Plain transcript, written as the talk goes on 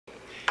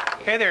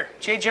Hey there,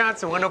 Jay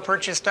Johnson,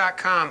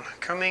 windowpurchase.com,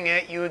 coming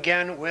at you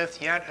again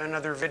with yet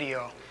another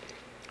video.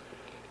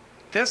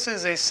 This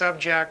is a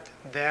subject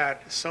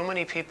that so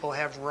many people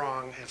have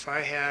wrong. If I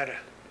had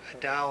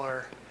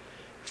 $1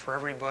 for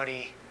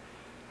everybody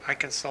I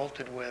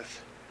consulted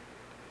with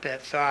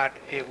that thought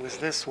it was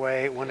this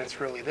way when it's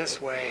really this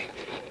way,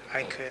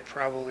 I could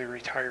probably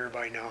retire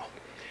by now.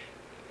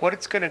 What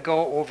it's going to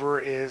go over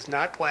is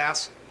not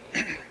glass,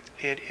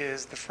 it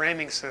is the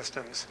framing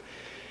systems.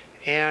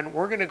 And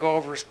we're going to go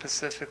over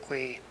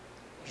specifically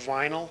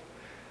vinyl,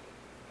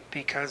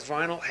 because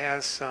vinyl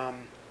has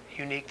some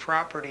unique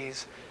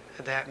properties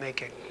that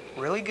make it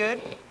really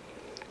good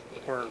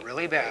or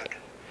really bad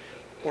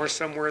or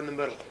somewhere in the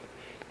middle.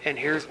 And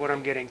here's what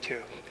I'm getting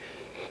to.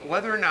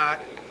 Whether or not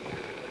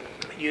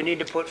you need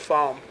to put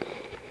foam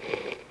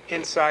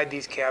inside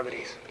these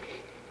cavities.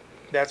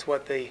 That's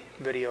what the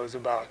video is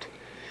about.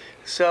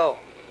 So,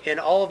 in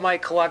all of my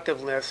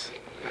collectiveness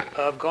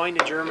of going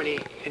to Germany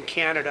and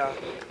Canada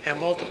and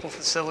multiple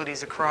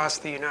facilities across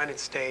the United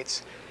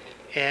States,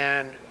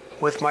 and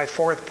with my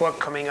 4th book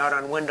coming out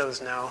on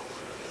Windows now,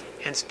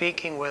 and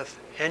speaking with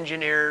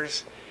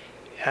engineers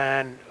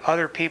and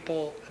other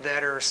people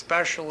that are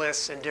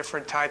specialists in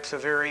different types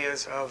of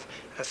areas of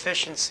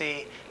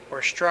efficiency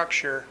or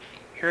structure,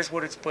 here's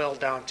what it's boiled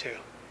down to.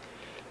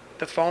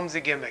 The foam's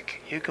a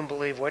gimmick. You can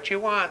believe what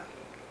you want,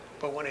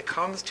 but when it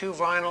comes to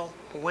vinyl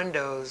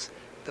windows,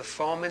 the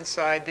foam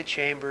inside the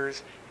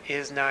chambers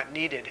is not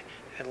needed.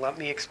 And let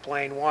me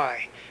explain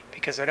why.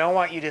 Because I don't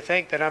want you to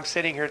think that I'm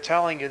sitting here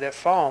telling you that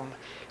foam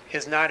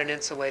is not an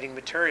insulating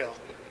material.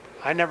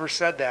 I never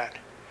said that.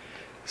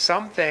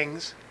 Some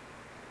things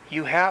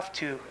you have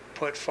to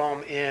put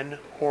foam in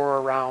or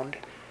around,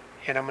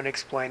 and I'm going to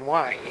explain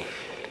why.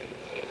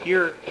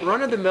 Your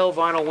run-of-the-mill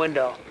vinyl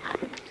window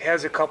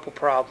has a couple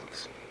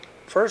problems.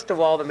 First of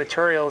all, the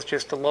material is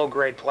just a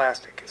low-grade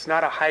plastic. It's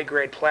not a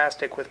high-grade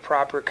plastic with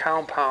proper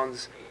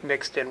compounds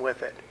mixed in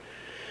with it.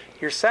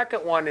 Your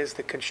second one is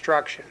the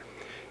construction.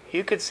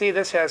 You can see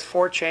this has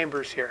 4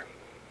 chambers here.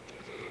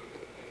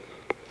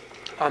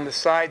 On the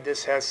side,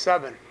 this has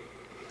 7.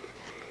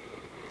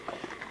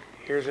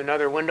 Here's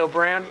another window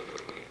brand.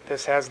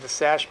 This has the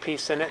sash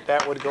piece in it.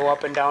 That would go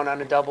up and down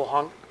on a double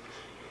hung.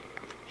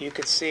 You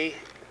can see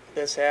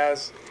this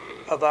has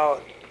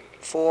about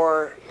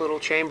 4 little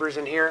chambers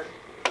in here.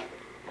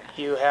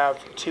 You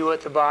have 2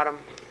 at the bottom,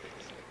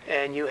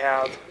 and you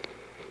have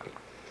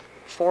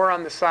 4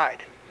 on the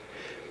side.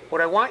 What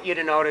I want you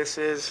to notice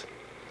is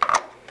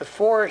the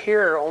 4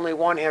 here, only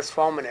 1 has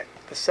foam in it.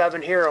 The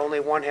 7 here, only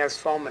 1 has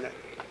foam in it.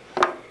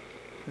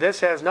 This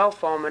has no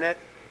foam in it,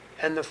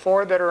 and the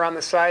 4 that are on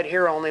the side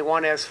here, only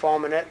 1 has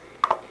foam in it.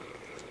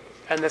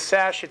 And the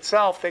sash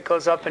itself that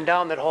goes up and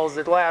down that holds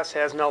the glass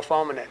has no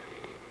foam in it.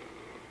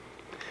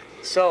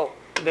 So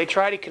they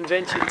try to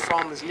convince you the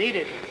foam is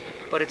needed,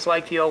 but it's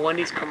like the old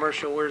Wendy's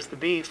commercial, where's the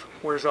beef,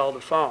 where's all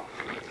the foam?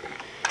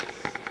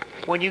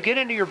 When you get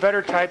into your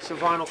better types of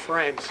vinyl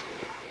frames,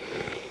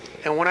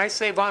 and when I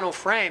say vinyl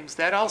frames,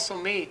 that also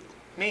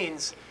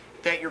means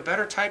that your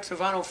better types of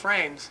vinyl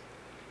frames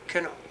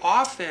can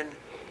often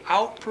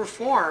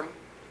outperform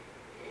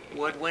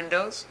wood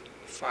windows,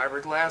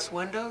 fiberglass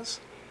windows,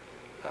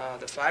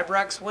 the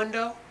Fibrex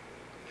window.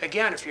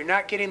 Again, if you're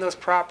not getting those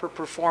proper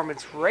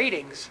performance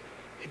ratings,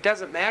 it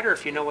doesn't matter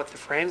if you know what the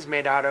frame's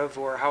made out of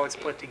or how it's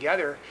put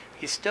together.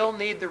 You still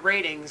need the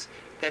ratings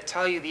that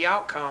tell you the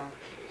outcome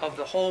of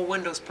the whole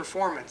window's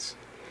performance.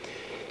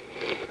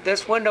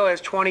 This window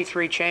has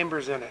 23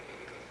 chambers in it.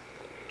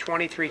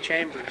 23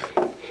 chambers.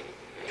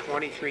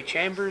 23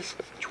 chambers.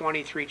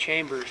 23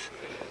 chambers.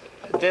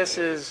 This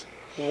is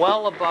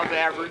well above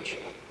average.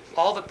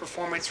 All the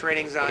performance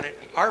ratings on it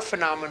are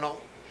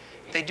phenomenal.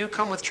 They do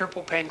come with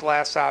triple pane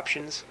glass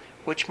options,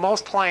 which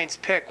most clients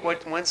pick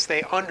once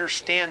they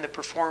understand the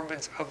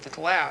performance of the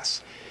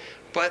glass.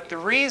 But the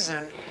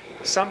reason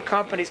some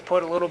companies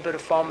put a little bit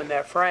of foam in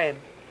that frame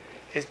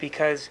is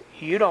because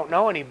you don't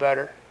know any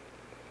better,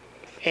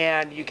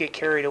 and you get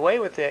carried away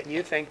with it, and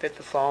you think that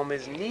the foam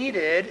is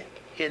needed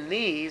in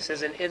these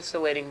as an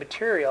insulating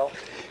material,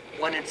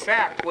 when in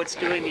fact what's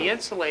doing the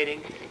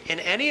insulating in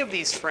any of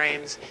these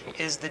frames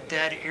is the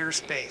dead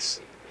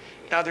airspace.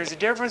 Now, there's a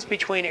difference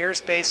between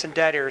airspace and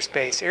dead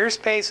airspace.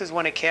 Airspace is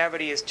when a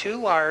cavity is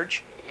too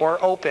large or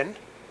open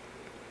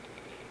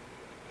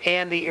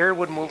and the air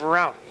would move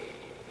around.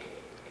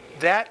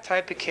 That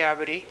type of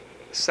cavity,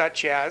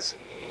 such as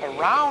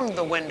around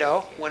the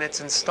window when it's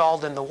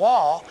installed in the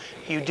wall,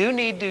 you do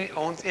need to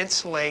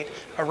insulate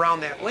around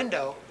that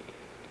window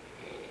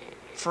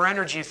for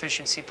energy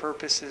efficiency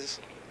purposes.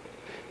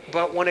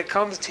 But when it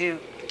comes to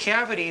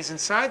cavities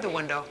inside the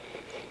window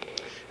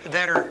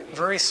that are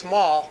very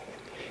small,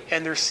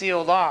 and they're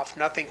sealed off,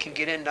 nothing can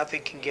get in,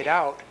 nothing can get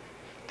out,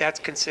 that's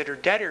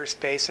considered dead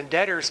airspace, and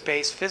dead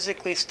airspace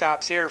physically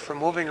stops air from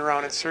moving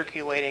around and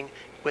circulating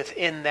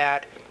within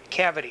that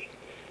cavity.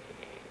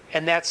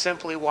 And that's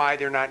simply why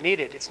they're not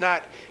needed.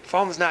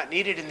 Foam's not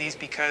needed in these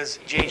because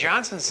Jay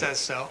Johnson says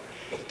so.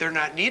 They're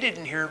not needed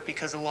in here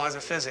because of laws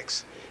of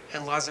physics.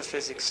 And laws of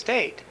physics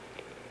state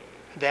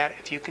that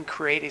if you can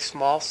create a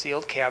small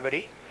sealed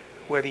cavity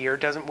where the air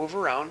doesn't move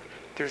around,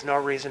 there's no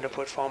reason to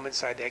put foam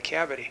inside that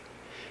cavity.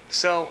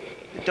 So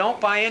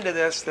don't buy into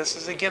this. This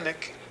is a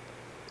gimmick,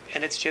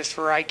 and it's just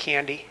for eye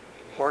candy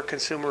or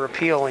consumer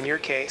appeal in your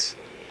case.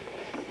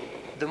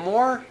 The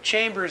more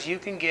chambers you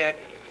can get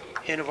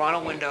in a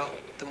vinyl window,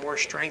 the more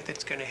strength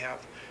it's going to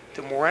have,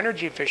 the more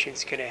energy efficiency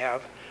it's going to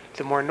have,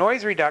 the more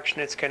noise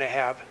reduction it's going to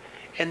have,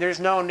 and there's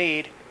no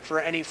need for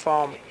any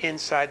foam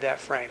inside that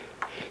frame.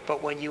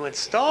 But when you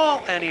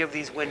install any of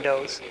these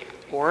windows,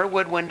 or a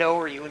wood window,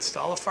 or you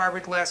install a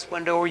fiberglass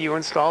window, or you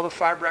install the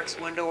Fibrex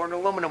window or an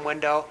aluminum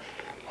window,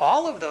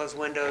 all of those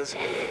windows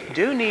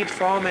do need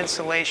foam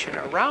insulation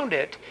around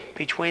it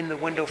between the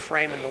window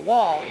frame and the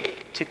wall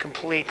to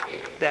complete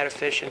that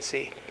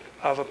efficiency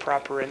of a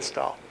proper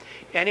install.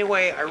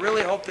 Anyway, I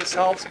really hope this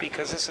helps,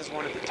 because this is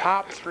one of the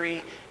top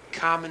 3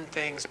 common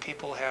things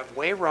people have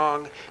way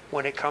wrong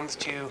when it comes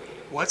to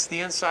what's the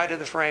inside of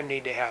the frame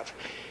need to have.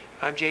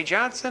 I'm Jay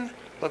Johnson.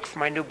 Look for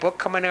my new book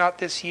coming out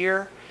this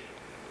year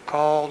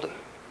called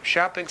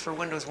Shopping for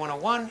Windows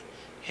 101,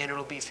 and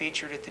it'll be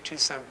featured at the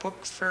Tucson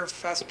Book Fair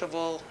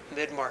Festival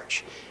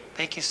mid-March.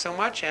 Thank you so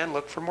much, and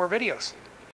look for more videos.